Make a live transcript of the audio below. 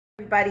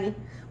Everybody,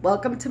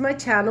 welcome to my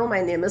channel.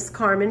 My name is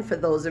Carmen. For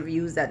those of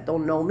you that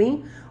don't know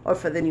me, or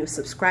for the new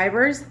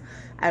subscribers,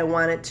 I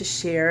wanted to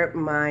share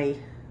my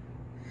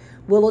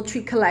Willow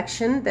Tree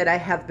collection that I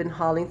have been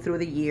hauling through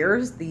the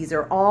years. These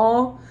are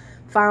all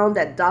found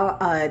at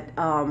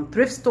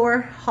thrift store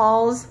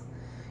hauls,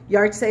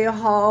 yard sale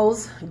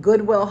hauls,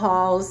 Goodwill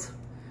hauls,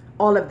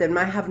 all of them.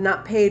 I have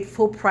not paid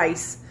full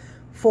price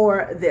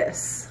for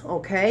this,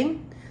 okay?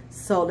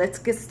 So let's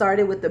get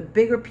started with the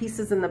bigger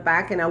pieces in the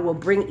back, and I will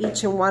bring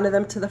each and one of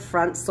them to the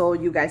front so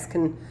you guys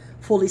can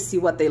fully see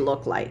what they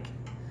look like.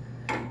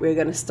 We're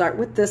gonna start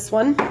with this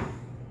one.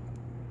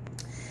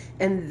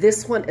 And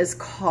this one is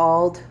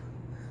called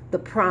The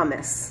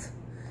Promise,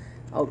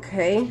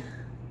 okay?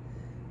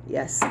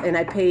 Yes, and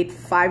I paid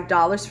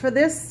 $5 for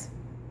this,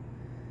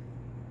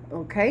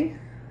 okay?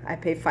 I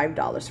paid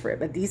 $5 for it,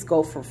 but these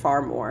go for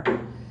far more.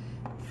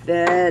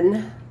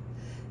 Then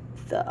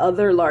the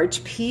other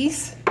large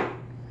piece,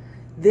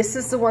 this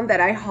is the one that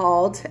I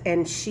hauled,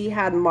 and she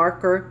had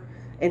marker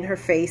in her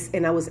face,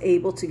 and I was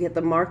able to get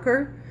the mark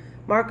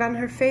on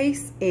her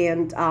face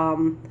and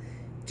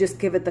just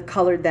give it the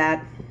color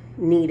that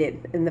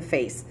needed in the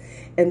face.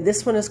 And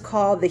this one is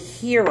called The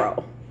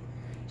Hero.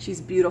 She's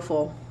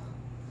beautiful.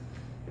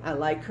 I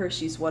like her.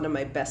 She's one of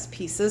my best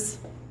pieces.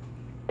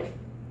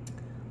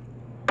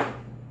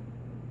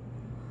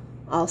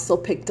 Also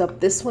picked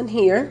up this one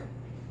here.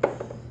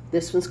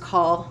 This one's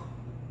called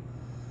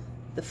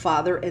The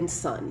Father and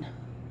Son.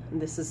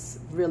 And this is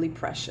really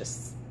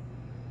precious.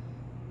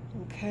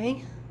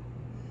 Okay.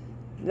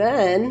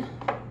 Then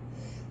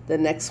the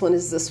next one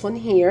is this one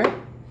here.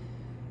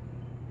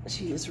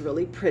 She is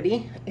really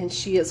pretty, and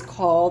she is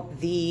called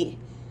The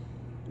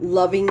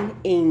Loving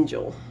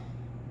Angel.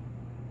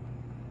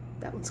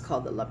 That one's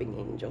called The Loving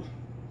Angel.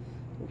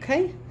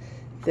 Okay.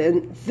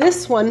 Then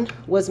this one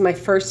was my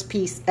first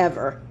piece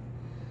ever.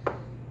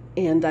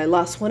 And I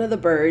lost one of the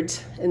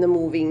birds in the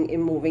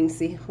moving,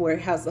 see where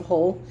it has the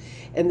hole.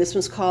 And this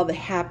one's called The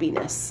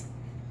Happiness.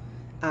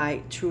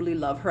 I truly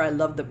love her. I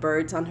love the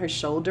birds on her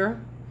shoulder.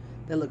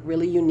 They look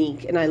really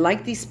unique. And I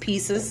like these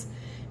pieces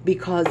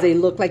because they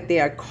look like they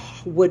are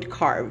wood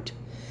carved.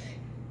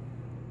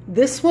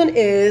 This one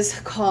is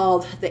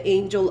called The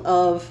Angel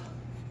of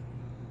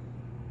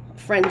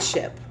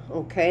Friendship,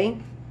 okay?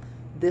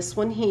 This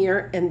one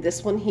here and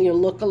this one here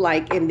look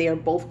alike, and they are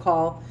both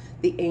called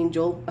The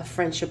Angel of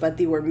Friendship, but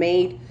they were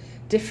made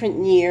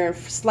different year,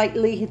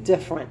 slightly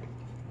different.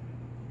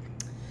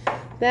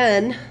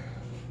 Then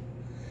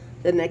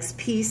the next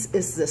piece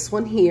is this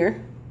one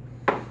here,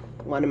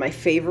 one of my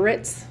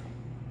favorites.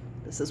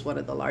 This is one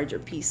of the larger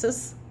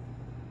pieces,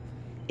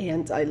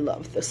 and I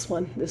love this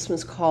one. This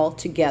one's called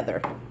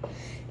Together,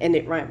 and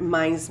it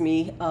reminds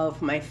me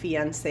of my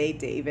fiance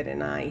David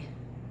and I.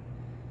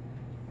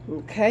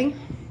 Okay,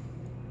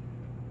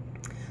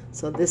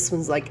 so this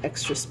one's like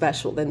extra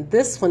special. Then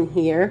this one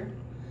here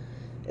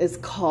is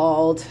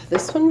called,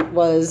 this one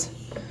was,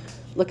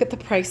 look at the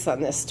price on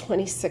this,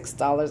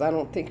 $26. I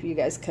don't think you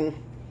guys can,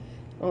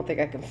 I don't think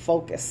I can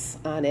focus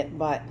on it,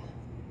 but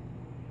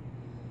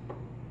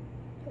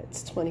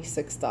it's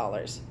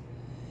 $26.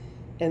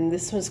 And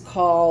this one's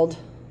called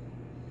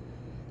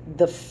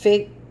The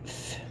Fig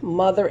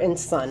Mother and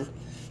Son.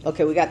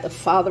 Okay, we got the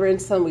father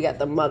and son, we got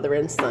the mother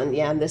and son.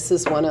 Yeah, and this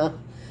is one of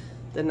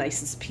the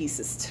nicest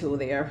pieces too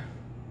there.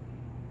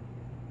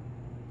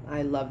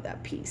 I love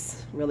that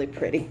piece, really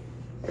pretty.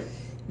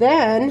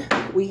 Then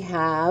we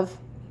have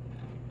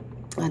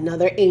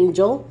another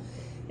angel,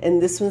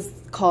 and this one's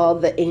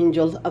called The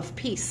Angel of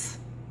Peace.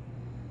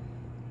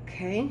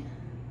 Okay,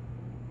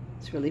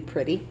 it's really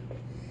pretty.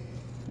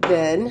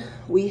 Then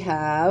we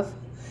have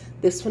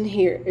this one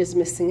here is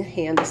missing a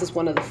hand. This is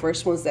one of the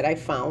first ones that I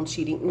found.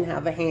 She didn't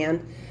have a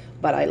hand,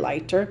 but I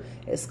liked her.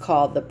 It's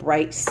called The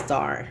Bright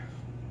Star.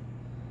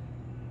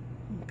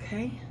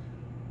 Okay.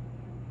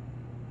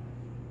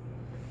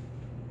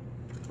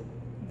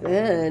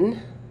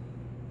 Then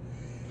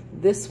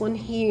this one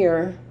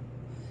here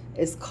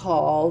is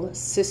called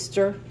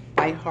Sister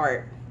by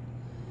Heart.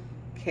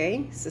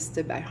 Okay,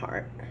 Sister by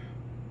Heart.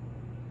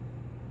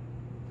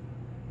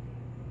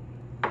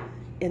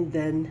 And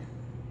then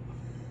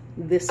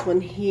this one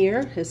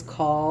here is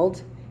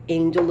called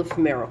Angel of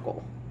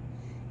Miracle.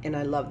 And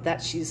I love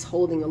that. She's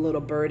holding a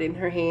little bird in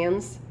her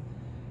hands.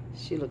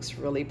 She looks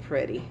really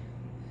pretty.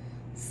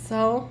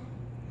 So,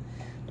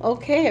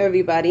 okay,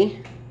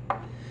 everybody.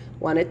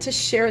 Wanted to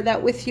share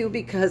that with you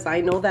because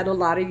I know that a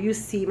lot of you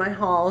see my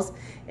hauls,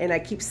 and I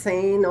keep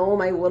saying, oh,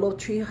 my Willow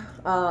Tree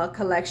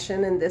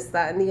collection and this,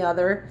 that, and the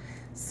other.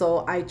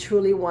 So I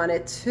truly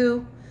wanted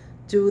to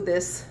do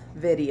this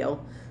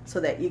video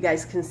so that you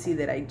guys can see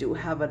that I do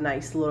have a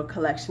nice little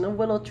collection of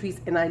willow trees,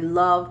 and I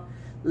love,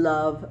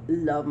 love,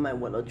 love my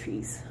willow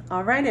trees.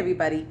 All right,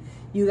 everybody,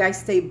 you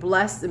guys stay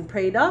blessed and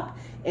prayed up,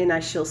 and I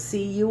shall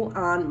see you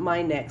on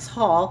my next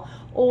haul,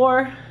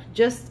 or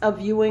just a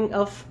viewing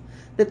of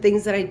the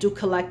things that I do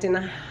collect and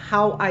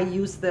how I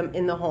use them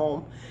in the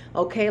home.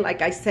 Okay,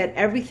 like I said,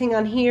 everything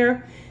on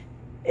here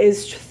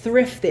is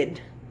thrifted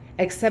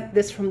except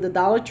this from the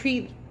Dollar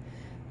Tree.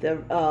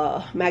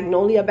 The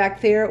magnolia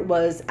back there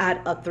was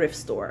at a thrift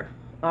store.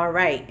 All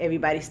right,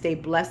 everybody, stay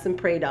blessed and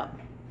prayed up.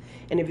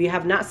 And if you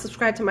have not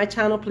subscribed to my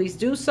channel, please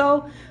do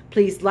so.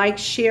 Please like,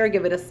 share,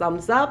 give it a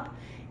thumbs up,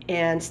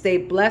 and stay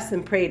blessed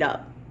and prayed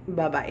up.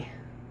 Bye-bye.